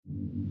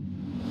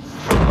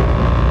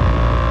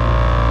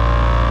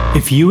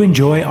If you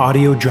enjoy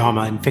audio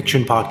drama and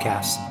fiction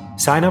podcasts,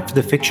 sign up for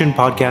the Fiction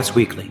Podcast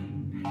Weekly.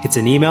 It's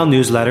an email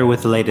newsletter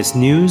with the latest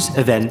news,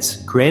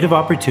 events, creative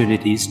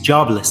opportunities,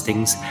 job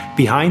listings,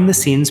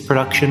 behind-the-scenes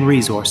production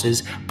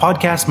resources,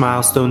 podcast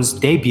milestones,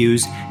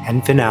 debuts,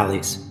 and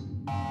finales.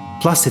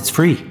 Plus, it's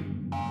free.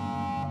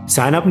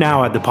 Sign up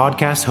now at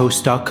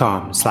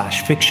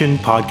thepodcasthost.com/Fiction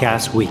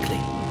Podcast Weekly.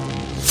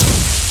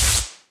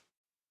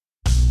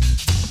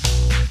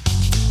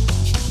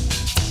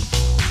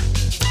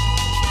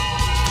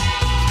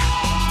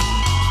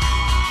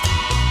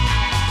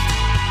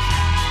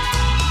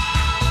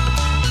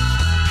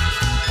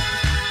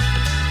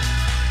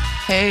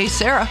 Hey,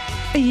 Sarah.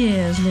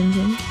 Yes,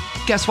 Lindsay.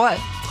 Guess what?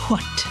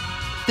 What?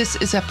 This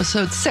is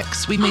episode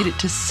 6. We made it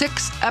to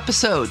 6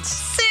 episodes.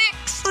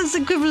 6! That's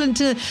equivalent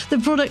to the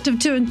product of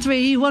 2 and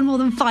 3. 1 more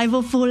than 5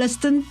 or 4 less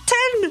than 10.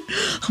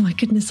 Oh my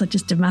goodness, I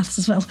just did maths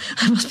as well.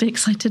 I must be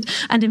excited.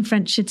 And in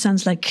French, it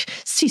sounds like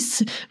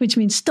 "cis," which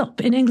means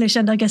stop in English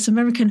and I guess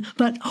American.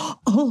 But,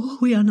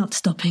 we are not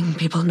stopping,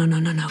 people. No.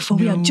 For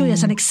we are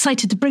joyous and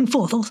excited to bring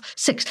forth all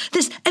 6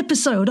 this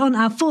episode on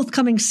our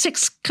forthcoming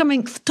 6th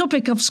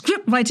topic of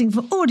script writing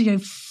for audio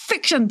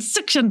fiction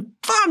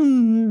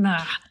fun.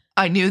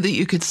 I knew that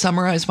you could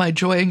summarize my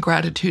joy and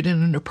gratitude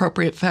in an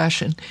appropriate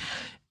fashion.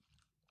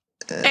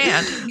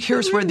 And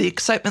here's where the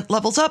excitement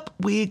levels up.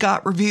 We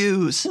got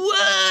reviews.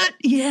 What?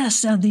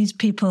 Yes, these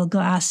people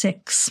got our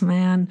 6,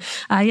 man.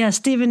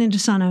 Stephen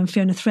Indusano and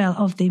Fiona Threll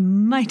of the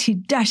Mighty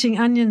Dashing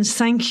Onions.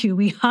 Thank you.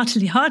 We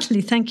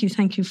heartily thank you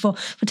for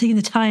taking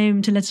the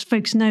time to let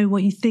folks know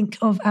what you think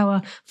of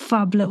our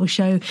fab little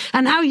show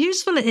and how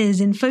useful it is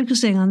in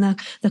focusing on the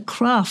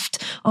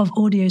craft of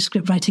audio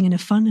script writing in a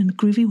fun and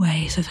groovy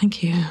way. So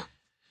thank you.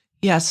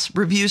 Yes,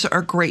 reviews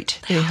are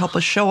great. They help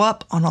us show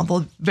up on all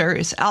the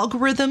various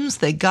algorithms.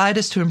 They guide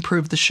us to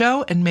improve the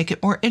show and make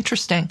it more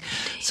interesting.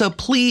 So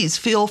please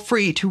feel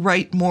free to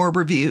write more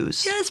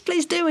reviews. Yes,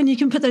 please do. And you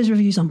can put those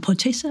reviews on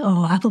Podchaser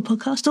or Apple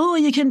Podcast, or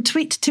you can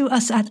tweet to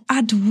us at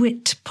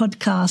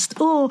 @AdwitPodcast,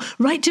 or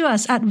write to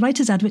us at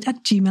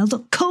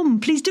writersadwit@gmail.com.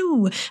 Please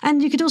do.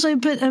 And you could also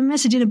put a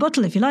message in a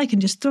bottle if you like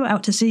and just throw it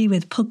out to sea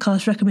with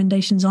podcast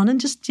recommendations on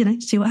and just,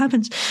 see what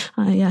happens.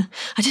 I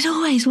did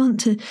always want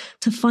to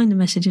find a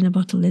message in a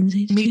bottle,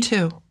 Lindsay. Me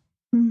too.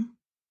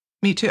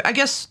 Me too. I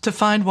guess to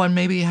find one,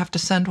 maybe you have to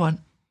send one.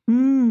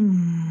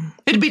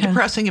 It'd be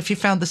depressing if you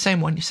found the same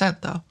one you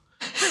sent, though.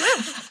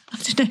 I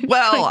don't know.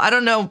 Well, I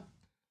don't know.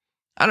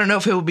 I don't know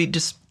if it would be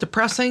just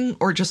depressing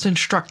or just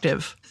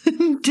instructive.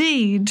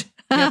 Indeed.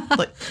 Yeah,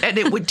 and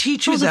it would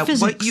teach you that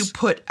what you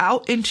put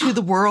out into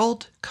the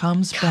world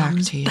comes back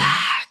to you.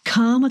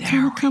 Come,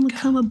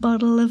 a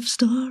bottle of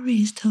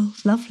stories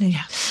told. Lovely.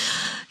 Yeah.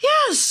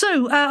 Yeah,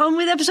 so on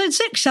with episode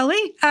 6, shall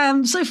we?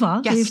 So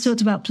far, we've talked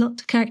about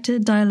plot, character,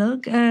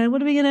 dialogue.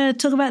 What are we going to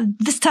talk about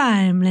this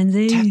time,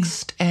 Lindsay?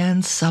 Text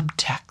and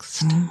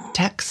subtext.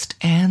 Text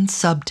and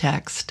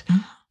subtext.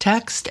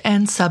 Text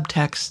and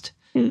subtext.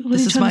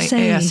 This is my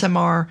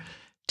ASMR.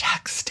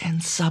 Text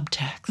and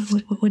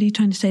subtext. What are you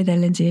trying to say there,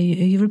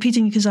 Lindsay? Are you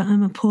repeating because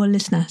I'm a poor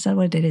listener? Is that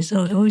what it is?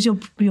 Or is your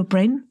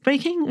brain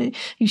breaking? Are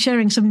you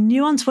sharing some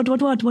nuance? What?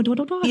 Yes. What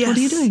are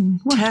you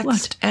doing?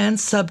 Text and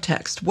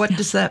subtext. What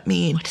does that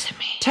mean? What does it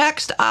mean?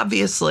 Text,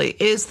 obviously,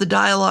 is the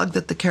dialogue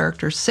that the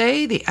characters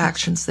say, the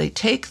actions they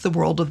take, the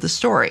world of the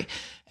story.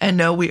 And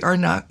no, we are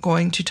not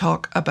going to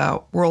talk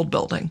about world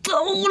building.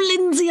 Oh,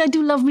 Lindsay, I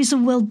do love me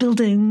some world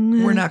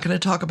building. We're not going to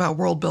talk about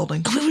world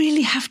building. We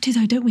really have to,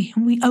 though, don't we?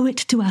 And we owe it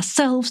to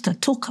ourselves to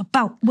talk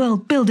about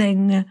world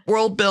building.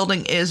 World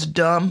building is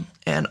dumb,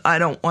 and I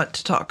don't want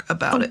to talk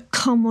about it.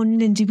 Come on,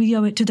 Lindsay, we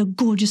owe it to the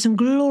gorgeous and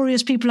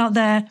glorious people out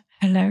there.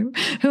 Hello,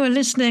 who are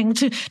listening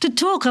to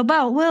talk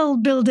about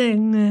world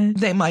building.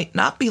 They might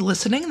not be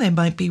listening. They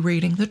might be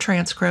reading the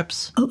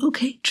transcripts. Oh,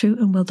 okay, true,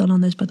 and well done on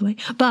those, by the way.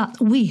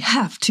 But we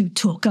have to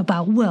talk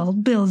about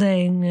world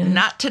building.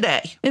 Not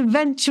today.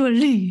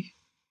 Eventually.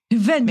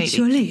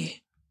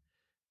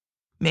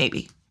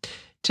 Maybe.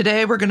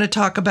 Today we're going to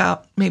talk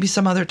about, maybe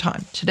some other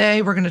time.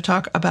 Today we're going to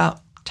talk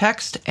about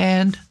text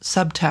and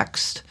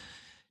subtext.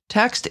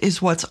 Text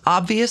is what's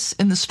obvious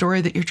in the story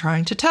that you're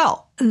trying to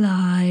tell.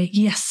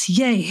 Yes,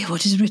 yea,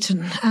 what is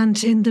written.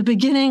 And in the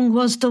beginning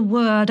was the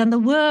Word, and the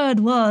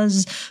Word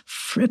was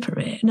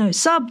frippery. No,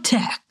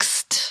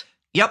 subtext.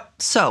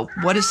 Yep. So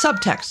what is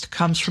subtext?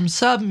 Comes from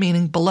sub,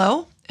 meaning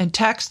below, and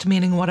text,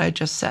 meaning what I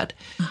just said.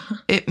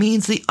 It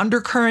means the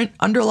undercurrent,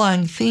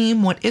 underlying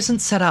theme, what isn't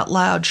said out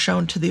loud,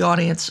 shown to the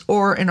audience,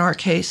 or in our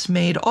case,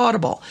 made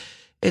audible.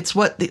 It's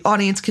what the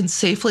audience can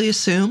safely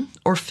assume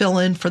or fill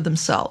in for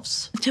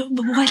themselves.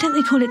 Why don't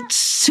they call it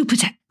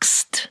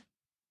supertext?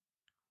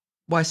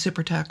 Why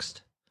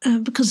supertext?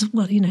 Because,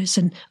 it's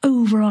an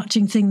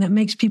overarching thing that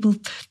makes people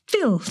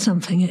feel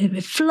something.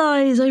 It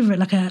flies over it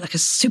like a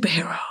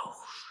superhero.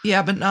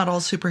 Yeah, but not all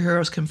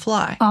superheroes can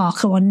fly. Oh,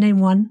 come on, name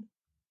one.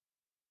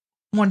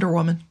 Wonder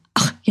Woman.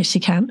 Oh, yes,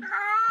 she can.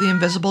 The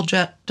invisible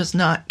jet does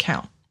not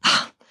count.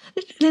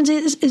 Lindsay,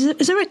 is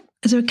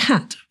there a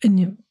cat in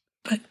your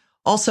book?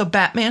 Also,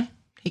 Batman.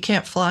 He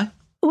can't fly.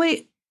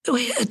 Wait,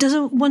 Wait, does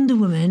a Wonder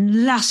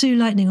Woman lasso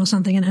lightning or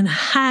something and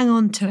hang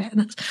on to it?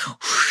 And that's...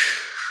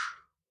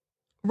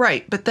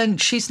 Right, but then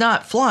she's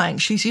not flying.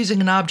 She's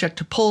using an object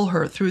to pull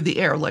her through the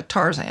air like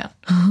Tarzan.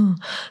 Oh,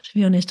 to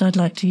be honest, I'd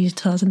like to use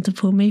Tarzan to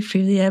pull me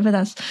through the air, but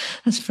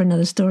that's for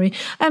another story.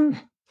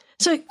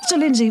 So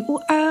Lindsay,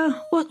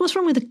 what's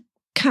wrong with the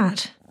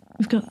cat?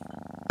 We've got...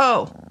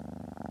 Oh,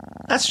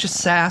 that's just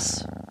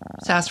Sass.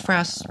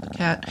 Sassafras, the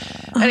cat.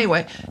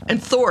 Anyway,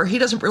 and Thor, he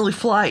doesn't really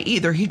fly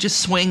either. He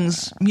just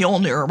swings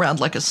Mjolnir around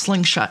like a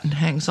slingshot and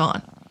hangs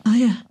on. Oh,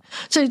 yeah.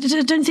 So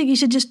don't you think you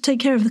should just take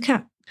care of the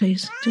cat,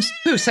 please? Just...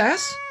 Who,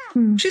 Sass?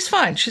 She's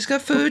fine. She's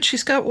got food.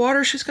 She's got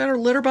water. She's got her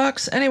litter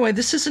box. Anyway,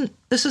 this isn't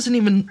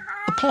even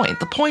the point.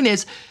 The point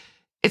is,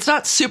 it's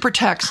not super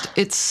text.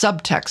 It's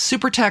subtext.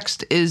 Super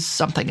text is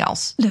something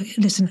else. Look,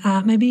 listen.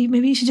 Maybe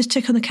you should just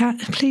check on the cat,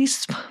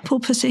 please. Poor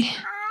pussy.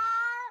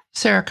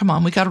 Sarah, come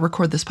on. We got to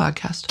record this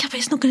podcast. Yeah, but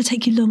it's not going to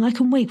take you long. I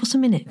can wait. What's a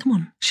minute? Come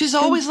on. She's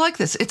always like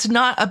this. It's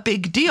not a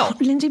big deal. Oh,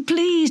 Lindsay,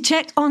 please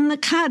check on the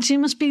cat. She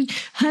must be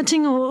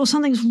hurting or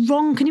something's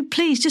wrong. Can you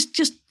please just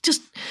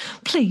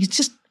please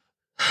just...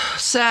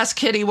 Sass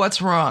Kitty,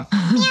 what's wrong?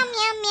 Meow, meow,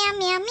 meow,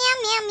 meow, meow,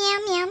 meow, meow,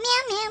 meow, meow,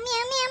 meow,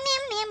 meow,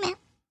 meow, meow,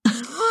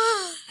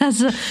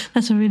 meow.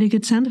 That's a really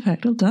good sound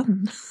effect. Well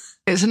done.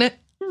 Isn't it?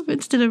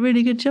 Vince did a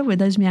really good job with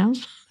those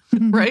meows.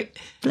 Right?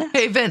 Bless.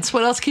 Hey, Vince,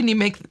 what else can you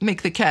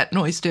make the cat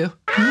noise do?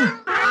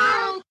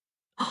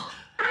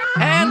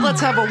 And let's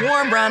have a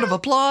warm round of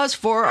applause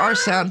for our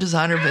sound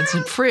designer,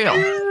 Vincent Friel.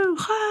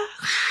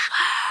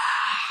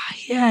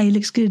 Yeah, he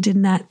looks good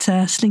in that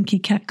slinky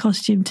cat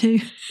costume too.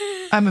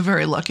 I'm a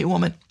very lucky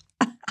woman.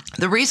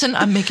 The reason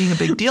I'm making a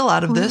big deal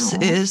out of this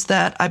is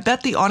that I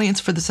bet the audience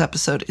for this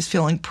episode is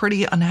feeling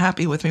pretty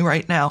unhappy with me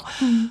right now,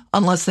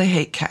 unless they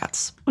hate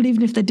cats. Well,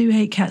 even if they do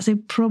hate cats, they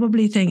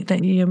probably think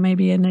that you're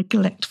maybe a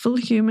neglectful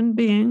human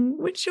being,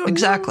 which you're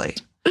Exactly.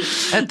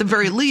 At the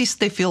very least,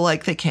 they feel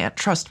like they can't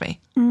trust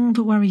me.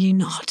 But worry you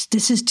not.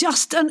 This is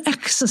just an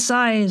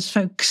exercise,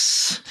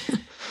 folks.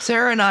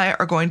 Sarah and I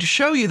are going to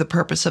show you the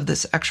purpose of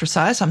this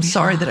exercise. I'm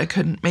sorry that I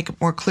couldn't make it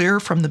more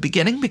clear from the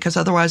beginning because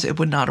otherwise it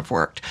would not have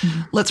worked.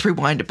 Let's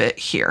rewind a bit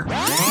here.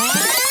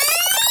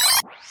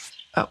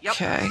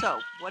 Okay. So,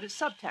 what is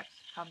subtext?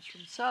 Comes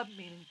from sub,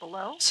 meaning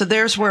below. So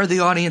there's where the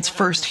audience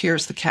first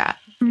hears the cat.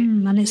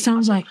 And it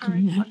sounds like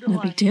no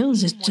big deal.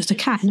 It's just a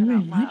cat in a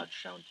room, right?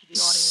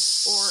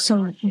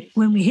 So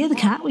when we hear the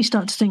cat, we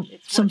start to think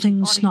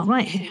something's not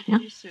right here, yeah?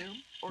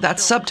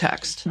 That's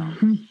subtext.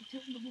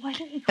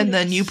 And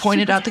then you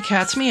pointed out the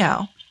cat's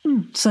meow.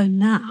 So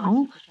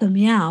now the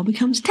meow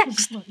becomes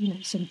text.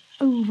 It's an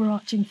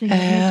overarching thing.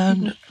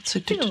 And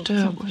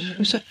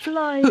who's it?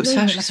 Who,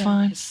 Sash is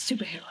fine.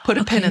 Put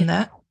a pin in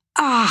that.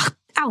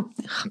 Ow,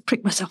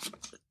 prick myself.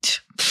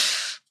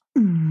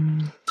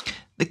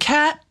 The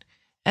cat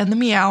and the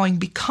meowing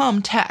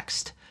become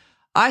text.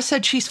 I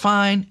said she's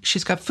fine.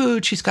 She's got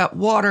food. She's got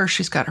water.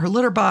 She's got her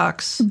litter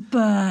box.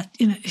 But,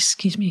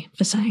 excuse me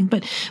for saying,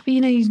 but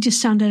you just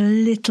sound a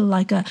little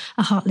like a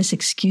heartless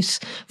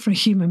excuse for a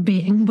human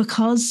being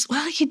because,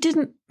 well, you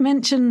didn't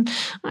mention,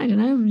 I don't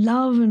know,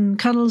 love and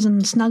cuddles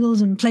and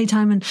snuggles and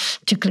playtime and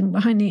tickling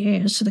behind the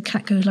ears so the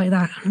cat goes like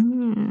that.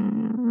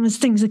 There's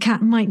things the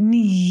cat might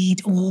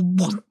need or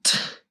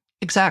want.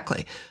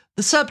 Exactly.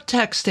 The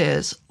subtext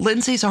is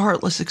Lindsay's a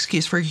heartless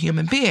excuse for a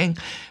human being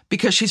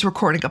because she's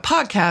recording a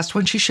podcast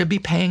when she should be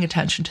paying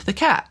attention to the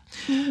cat.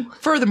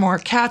 Furthermore,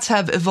 cats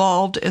have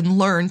evolved and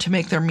learned to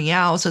make their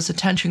meows as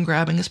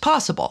attention-grabbing as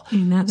possible.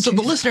 So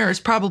the listener is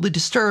probably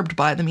disturbed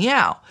by the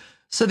meow.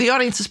 So the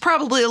audience is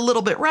probably a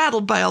little bit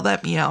rattled by all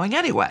that meowing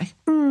anyway.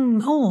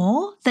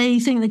 Or they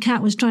think the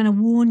cat was trying to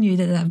warn you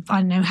that, I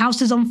don't know,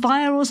 house is on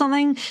fire or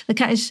something. The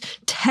cat is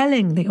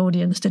telling the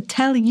audience to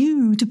tell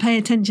you to pay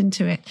attention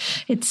to it.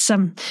 Its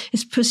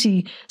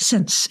pussy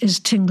sense is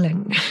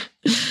tingling.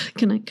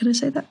 Can I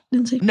say that,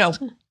 Lindsay? No.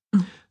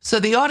 So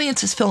the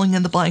audience is filling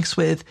in the blanks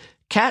with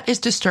cat is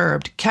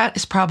disturbed, cat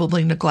is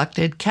probably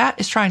neglected, cat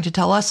is trying to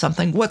tell us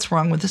something, what's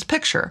wrong with this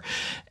picture?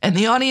 And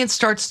the audience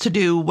starts to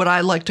do what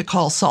I like to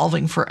call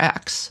solving for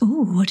X.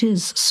 Ooh, what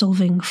is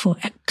solving for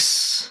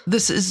X?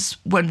 This is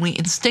when we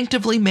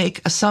instinctively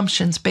make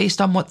assumptions based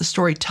on what the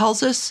story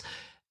tells us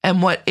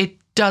and what it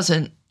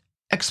doesn't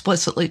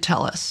explicitly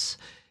tell us.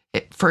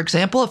 For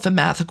example, if a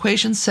math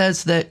equation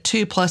says that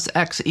 2 plus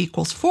x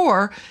equals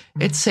 4,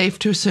 it's safe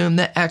to assume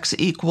that x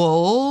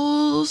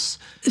equals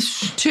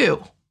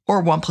 2. Or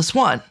 1 plus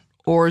 1,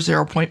 or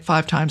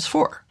 0.5 times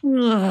 4.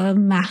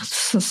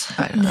 Maths.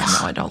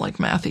 I don't like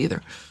math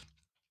either.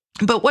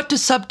 But what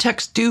does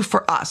subtext do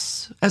for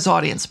us as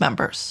audience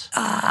members?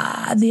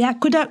 The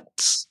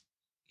aqueducts.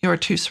 You're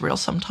too surreal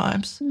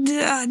sometimes.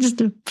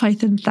 Just a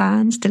Python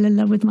fan, still in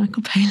love with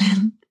Michael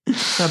Palin.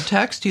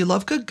 Subtext, you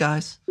love good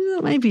guys.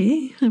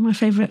 Maybe. My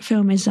favourite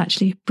film is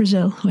actually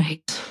Brazil.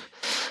 Wait.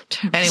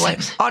 Anyway,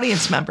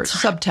 audience members,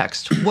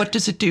 subtext, what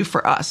does it do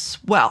for us?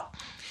 Well,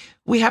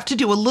 we have to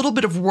do a little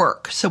bit of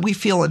work so we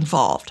feel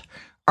involved.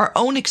 Our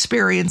own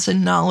experience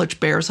and knowledge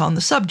bears on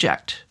the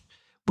subject.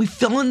 We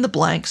fill in the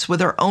blanks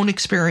with our own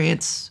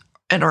experience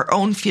and our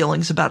own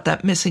feelings about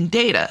that missing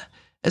data.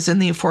 as in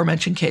the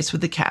aforementioned case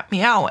with the cat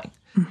meowing.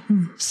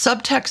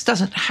 Subtext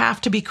doesn't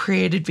have to be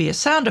created via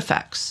sound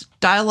effects.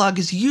 Dialogue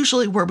is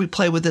usually where we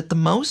play with it the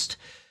most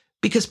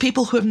because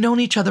people who have known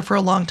each other for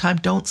a long time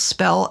don't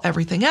spell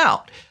everything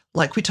out,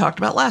 like we talked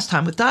about last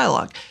time with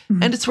dialogue.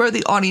 And it's where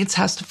the audience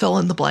has to fill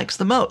in the blanks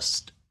the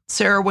most.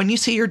 Sarah, when you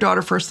see your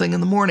daughter first thing in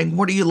the morning,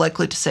 what are you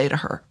likely to say to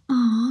her?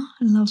 Oh,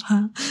 I love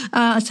her.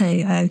 I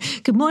say,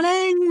 good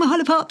morning, my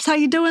Holly Pops. How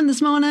you doing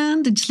this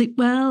morning? Did you sleep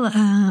well?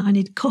 I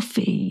need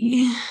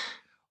coffee.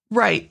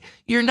 Right.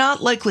 You're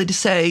not likely to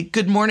say,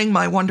 good morning,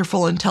 my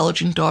wonderful,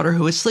 intelligent daughter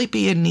who is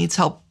sleepy and needs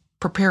help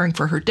preparing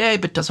for her day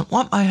but doesn't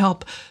want my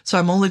help, so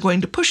I'm only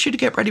going to push you to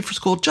get ready for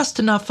school just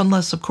enough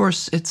unless, of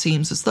course, it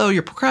seems as though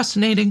you're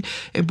procrastinating,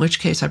 in which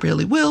case I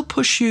really will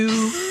push you.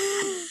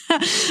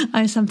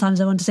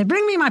 Sometimes I want to say,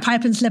 bring me my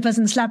pipe and slippers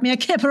and slap me a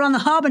kipper on the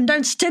hob and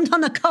don't stint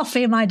on the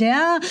coffee, my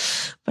dear.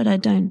 But I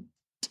don't.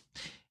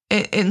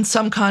 In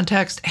some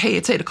context, hey,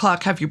 it's 8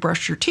 o'clock, have you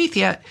brushed your teeth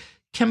yet?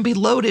 Can be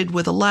loaded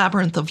with a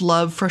labyrinth of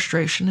love,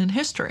 frustration, and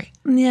history.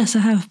 Yes, I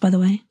have, by the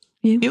way.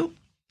 You?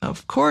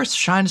 Of course,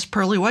 shine as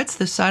pearly whites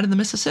this side of the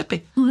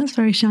Mississippi. Oh, that's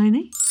very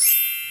shiny.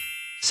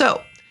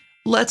 So,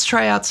 let's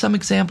try out some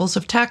examples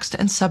of text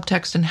and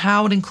subtext and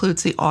how it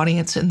includes the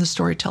audience in the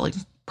storytelling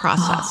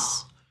process.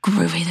 Oh,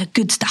 groovy, the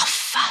good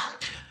stuff.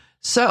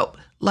 So,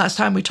 last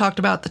time we talked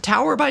about The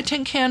Tower by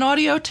Tin Can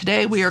Audio.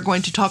 Today we are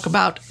going to talk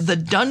about The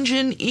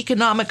Dungeon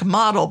Economic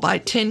Model by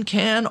Tin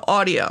Can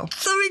Audio.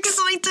 So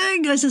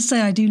exciting! I just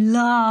say I do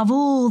love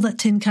all that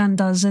Tin Can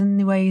does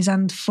anyways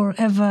and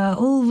forever,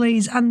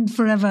 always and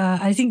forever.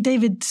 I think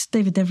David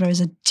Devereux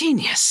is a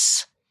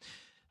genius.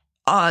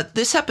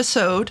 This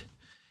episode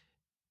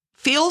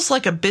feels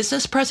like a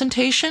business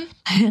presentation.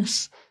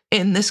 Yes.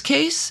 In this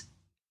case,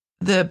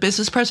 the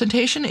business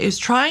presentation is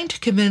trying to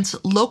convince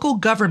local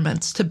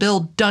governments to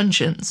build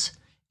dungeons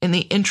in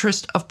the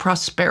interest of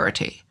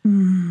prosperity.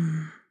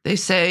 They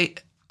say,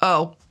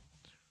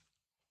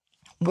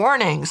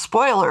 warning,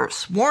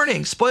 spoilers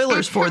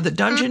for The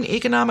Dungeon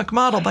Economic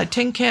Model by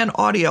Tin Can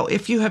Audio.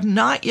 If you have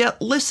not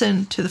yet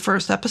listened to the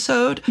first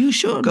episode, you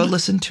should go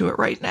listen to it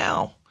right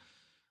now.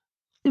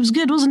 It was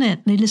good, wasn't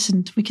it? They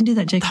listened. We can do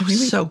that, Jake. That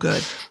was so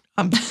good.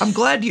 I'm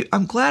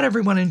glad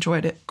everyone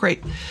enjoyed it.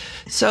 Great.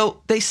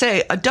 So they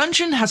say a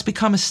dungeon has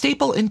become a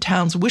staple in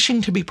towns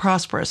wishing to be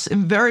prosperous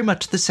in very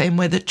much the same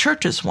way that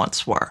churches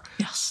once were.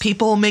 Yes.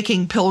 People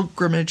making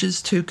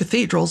pilgrimages to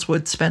cathedrals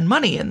would spend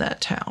money in that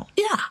town.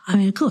 Yeah. I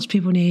mean, of course,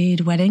 people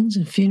need weddings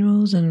and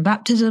funerals and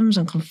baptisms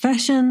and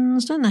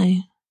confessions, don't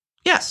they?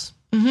 Yes.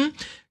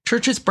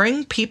 Churches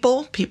bring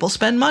people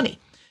spend money.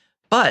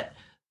 But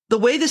the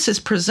way this is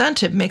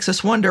presented makes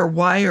us wonder,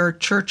 why are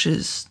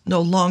churches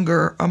no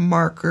longer a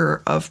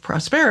marker of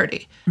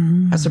prosperity?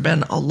 Has there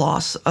been a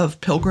loss of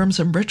pilgrims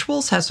and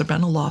rituals? Has there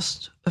been a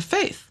loss of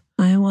faith?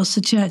 What's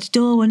the church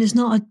door when it's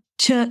not a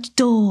church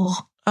door?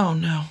 Oh,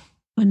 no.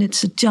 When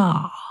it's a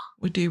jar.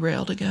 We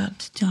derailed again.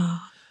 It's a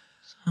jar.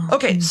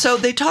 Okay, so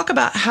they talk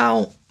about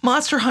how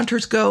monster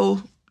hunters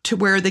go to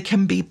where they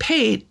can be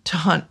paid to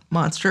hunt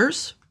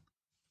monsters.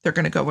 They're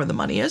going to go where the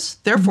money is.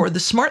 Therefore, the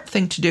smart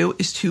thing to do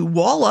is to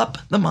wall up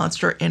the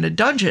monster in a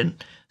dungeon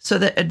so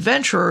that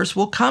adventurers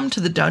will come to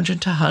the dungeon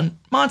to hunt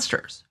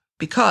monsters.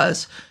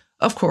 Because,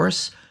 of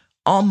course,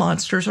 all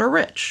monsters are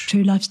rich.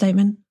 True life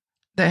statement.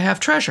 They have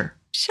treasure.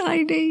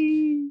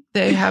 Shiny.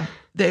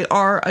 They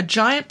are a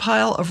giant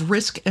pile of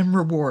risk and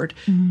reward.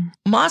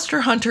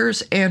 Monster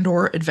hunters and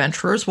or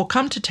adventurers will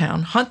come to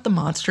town, hunt the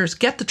monsters,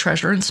 get the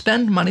treasure, and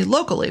spend money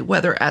locally,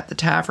 whether at the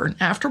tavern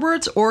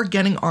afterwards or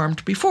getting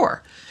armed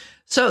before.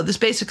 So this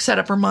basic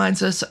setup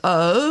reminds us of...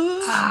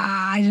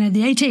 I don't know,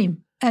 the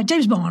A-Team.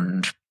 James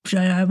Bond.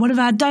 One of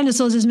our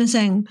dinosaurs is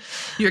missing.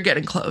 You're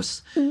getting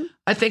close.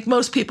 I think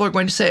most people are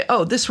going to say,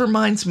 this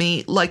reminds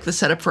me like the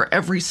setup for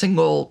every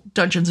single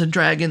Dungeons &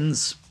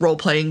 Dragons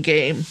role-playing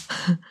game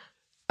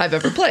I've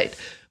ever played.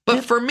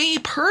 But for me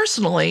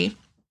personally,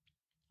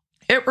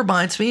 it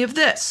reminds me of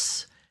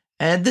this.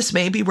 And this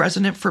may be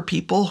resonant for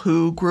people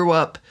who grew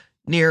up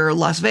near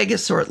Las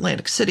Vegas or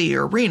Atlantic City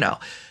or Reno.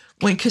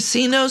 When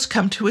casinos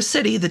come to a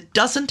city that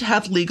doesn't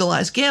have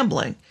legalized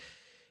gambling,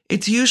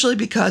 it's usually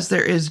because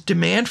there is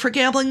demand for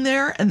gambling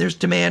there and there's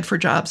demand for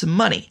jobs and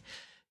money.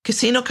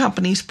 Casino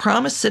companies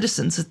promise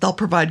citizens that they'll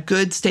provide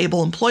good,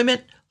 stable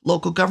employment.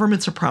 Local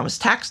governments are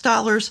promised tax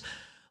dollars.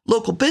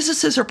 Local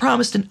businesses are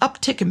promised an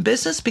uptick in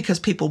business because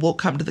people will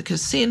come to the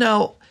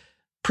casino,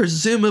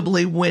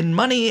 presumably win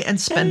money and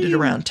spend it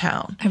around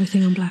town.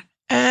 Everything on black.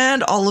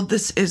 And all of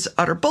this is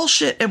utter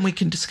bullshit, and we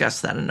can discuss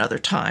that another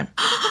time.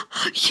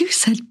 You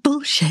said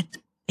bullshit.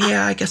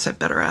 Yeah, I guess I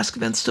better ask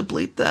Vince to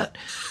bleep that.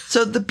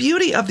 So the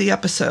beauty of the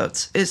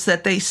episodes is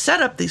that they set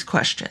up these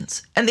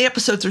questions, and the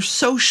episodes are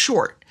so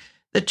short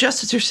that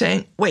just as you're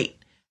saying, wait,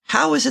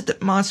 how is it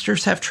that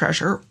monsters have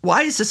treasure?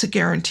 Why is this a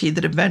guarantee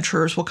that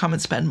adventurers will come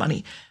and spend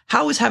money?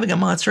 How is having a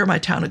monster in my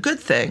town a good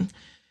thing?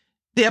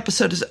 The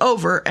episode is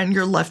over, and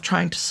you're left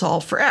trying to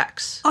solve for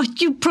X. Oh,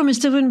 you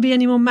promised there wouldn't be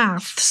any more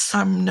maths.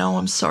 No,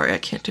 I'm sorry. I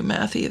can't do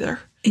math either.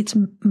 It's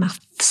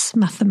maths,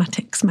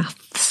 mathematics,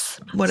 maths.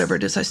 Whatever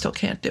it is, I still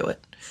can't do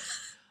it.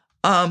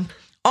 On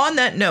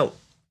that note,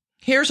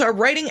 here's our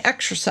writing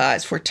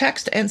exercise for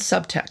text and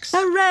subtext.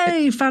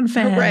 Hooray,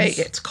 fanfare. Hooray.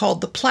 It's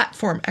called the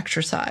platform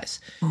exercise.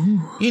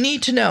 Ooh. You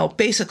need to know,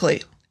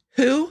 basically,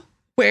 who,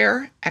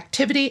 where,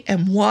 activity,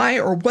 and why,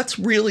 or what's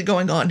really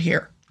going on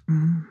here.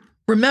 Mm.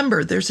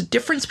 Remember, there's a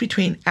difference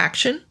between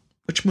action,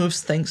 which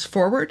moves things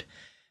forward,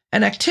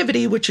 and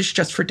activity, which is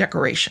just for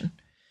decoration.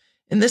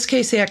 In this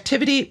case, the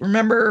activity,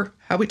 remember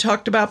how we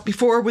talked about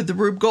before with the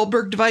Rube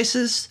Goldberg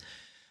devices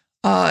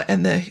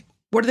and the,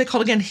 what are they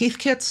called again? Heath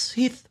kits?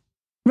 Heath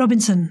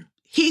Robinson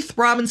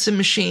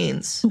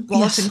machines,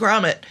 Wallace and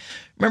Gromit.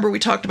 Remember, we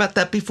talked about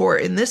that before.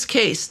 In this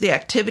case, the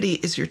activity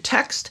is your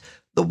text.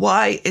 The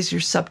why is your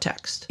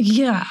subtext.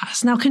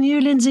 Yes. Now, can you,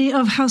 Lindsay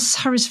of House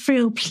Harris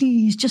Friel,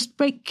 please just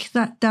break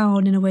that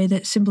down in a way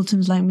that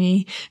simpletons like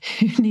me,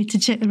 who need to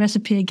check the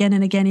recipe again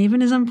and again,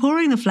 even as I'm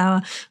pouring the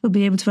flour, will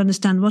be able to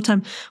understand what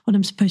I'm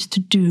supposed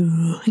to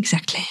do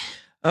exactly.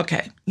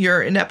 Okay.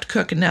 Your inept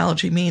cook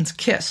analogy means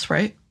kiss,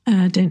 right?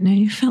 I don't know.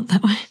 You felt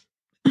that way.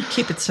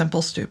 Keep it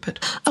simple,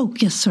 stupid. Oh,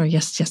 yes. Sorry.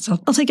 Yes.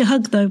 I'll take a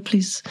hug, though,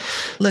 please.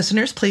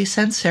 Listeners, please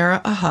send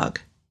Sarah a hug.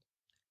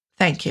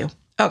 Thank you.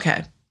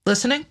 Okay.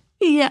 Listening?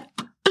 Yep.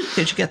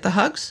 Did you get the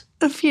hugs?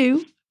 A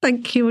few.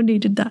 Thank you. I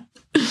needed that.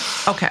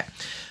 Okay.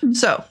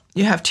 So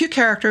you have two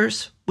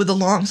characters with a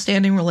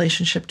long-standing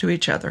relationship to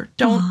each other.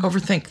 Don't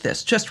overthink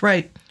this. Just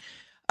write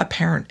a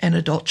parent and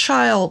adult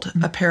child,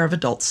 a pair of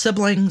adult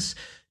siblings,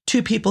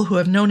 two people who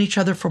have known each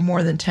other for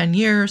more than 10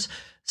 years,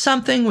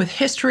 something with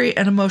history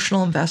and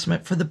emotional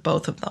investment for the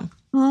both of them.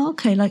 Oh,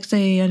 okay, like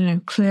say, I don't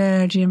know,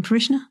 clergy and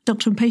parishioner,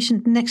 doctor and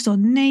patient, next door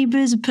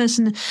neighbours, a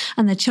person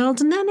and their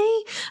child's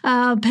nanny,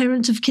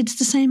 parents of kids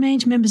the same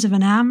age, members of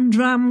an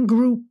Amdram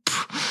group.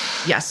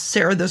 Yes,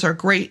 Sarah, those are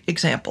great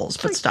examples,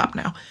 but stop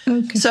now.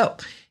 Okay. So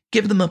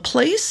give them a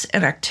place,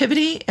 an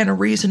activity, and a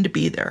reason to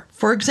be there.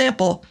 For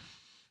example,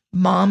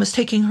 mom is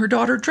taking her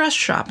daughter dress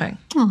shopping.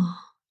 Oh.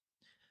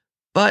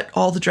 But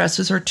all the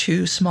dresses are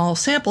too small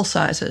sample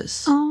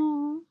sizes. Oh.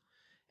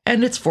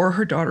 And it's for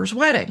her daughter's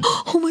wedding.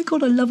 Oh my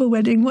God, I love a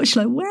wedding. What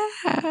shall I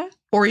wear?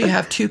 Or you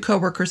have two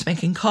coworkers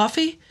making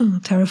coffee.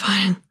 Oh,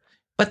 terrifying.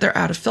 But they're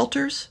out of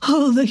filters.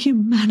 Oh, the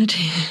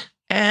humanity.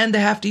 And they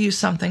have to use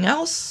something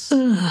else.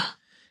 Ugh.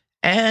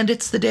 And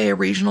it's the day a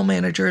regional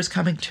manager is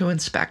coming to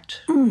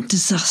inspect.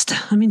 Disaster.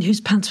 I mean, whose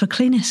pants were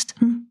cleanest?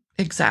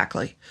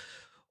 Exactly.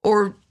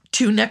 Or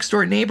two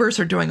next-door neighbors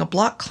are doing a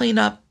block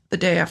cleanup the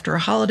day after a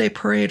holiday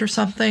parade or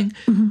something.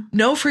 Mm-hmm.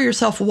 Know for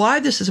yourself why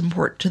this is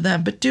important to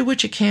them, but do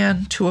what you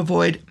can to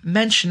avoid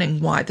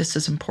mentioning why this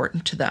is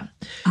important to them.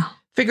 Oh.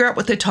 Figure out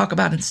what they talk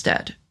about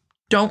instead.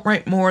 Don't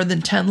write more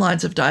than 10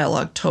 lines of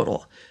dialogue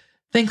total.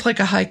 Think like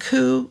a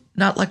haiku,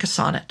 not like a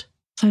sonnet.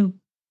 So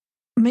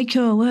make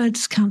your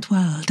words count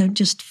well. Don't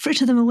just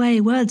fritter them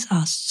away. Words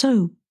are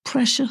so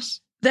precious.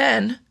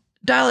 Then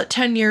dial it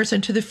 10 years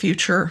into the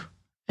future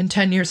and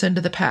 10 years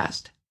into the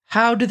past.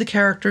 How do the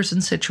characters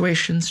and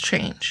situations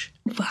change?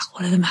 Well,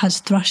 one of them has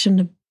thrush and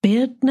a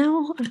beard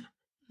now.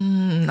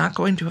 Not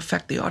going to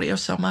affect the audio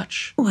so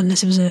much. Well,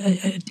 unless it was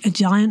a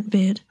giant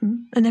beard.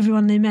 And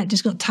everyone they met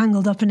just got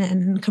tangled up in it,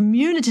 and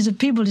communities of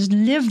people just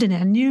lived in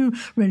it, and new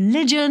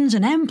religions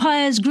and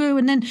empires grew,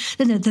 and then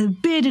the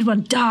bearded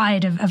one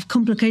died of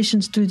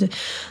complications through the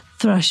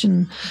thrush.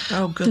 And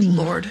oh, good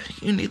Lord.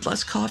 You need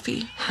less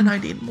coffee, and I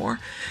need more.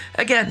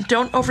 Again,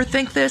 don't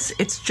overthink this.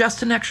 It's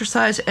just an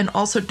exercise, and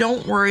also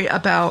don't worry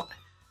about...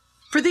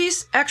 For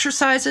these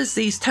exercises,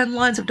 these 10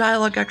 lines of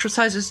dialogue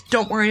exercises,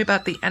 don't worry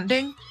about the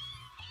ending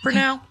for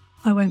now.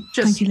 I won't.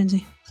 Thank you,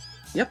 Lindsay.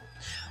 Yep.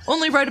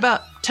 Only write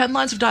about 10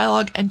 lines of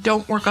dialogue and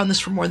don't work on this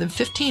for more than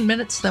 15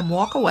 minutes, then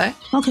walk away.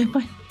 Okay,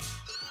 bye.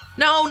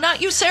 No,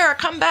 not you, Sarah.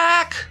 Come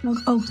back.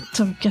 Oh,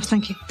 sorry. Yes,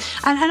 thank you.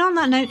 And on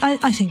that note,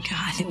 I think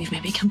we've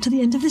maybe come to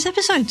the end of this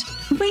episode.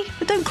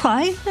 But don't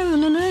cry.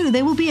 No.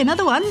 There will be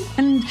another one.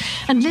 And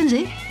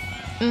Lindsay.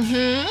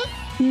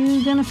 Mm-hmm.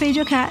 You gonna feed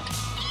your cat?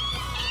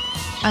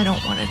 I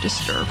don't want to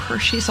disturb her.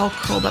 She's all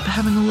curled up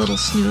having a little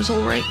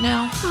snoozle right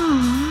now.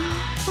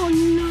 Oh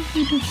no,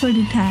 little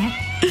funny cat.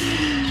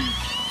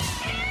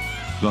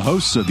 The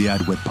hosts of the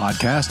AdWit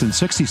podcast and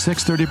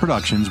 6630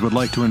 Productions would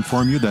like to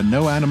inform you that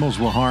no animals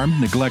were harmed,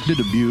 neglected,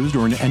 abused,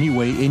 or in any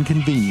way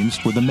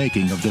inconvenienced with the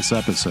making of this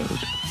episode.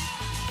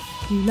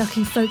 You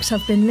lucky folks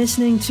have been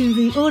listening to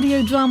the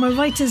Audio Drama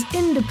Writers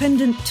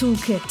Independent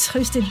Toolkit,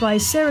 hosted by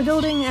Sarah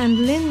Golding and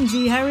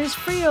Lindsay Harris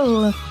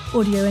Friel.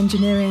 Audio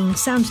engineering,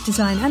 sound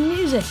design and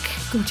music,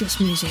 gorgeous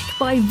music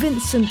by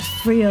Vincent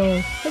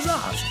Friel.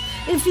 Huzzah!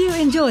 If you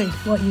enjoyed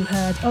what you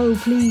heard,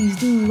 please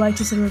do write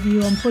us a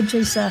review on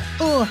Podchaser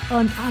or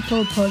on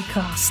Apple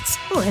Podcasts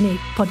or any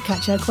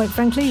podcatcher, quite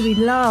frankly. We'd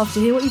love to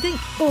hear what you think.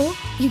 Or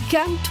you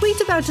can tweet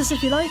about us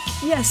if you like.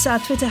 Yes, our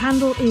Twitter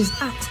handle is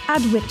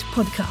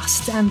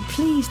 @AdWitPodcast, and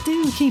please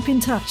do keep in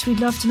touch. We'd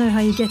love to know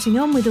how you're getting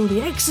on with all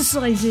the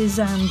exercises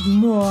and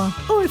more.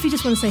 Or if you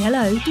just want to say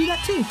hello, do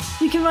that too.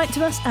 You can write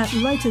to us at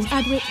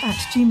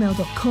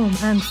writersadwit@gmail.com,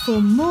 and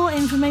for more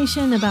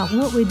information about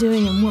what we're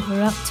doing and what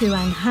we're up to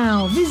and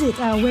how, visit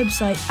our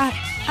website at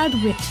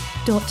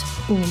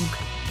adwit.org.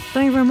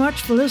 Thank you very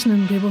much for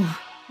listening, people.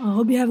 I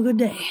hope you have a good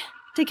day.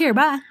 Take care.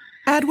 Bye.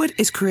 AdWit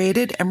is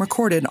created and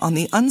recorded on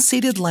the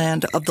unceded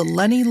land of the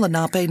Lenni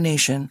Lenape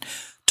Nation.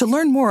 To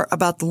learn more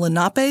about the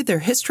Lenape, their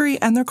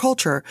history, and their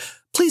culture,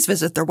 please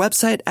visit their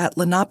website at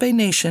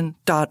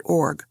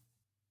lenapenation.org.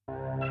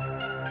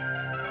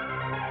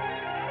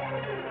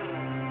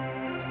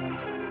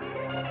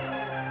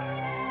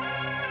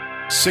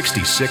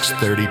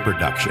 .6630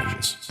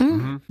 Productions.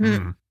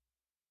 Mm-hmm.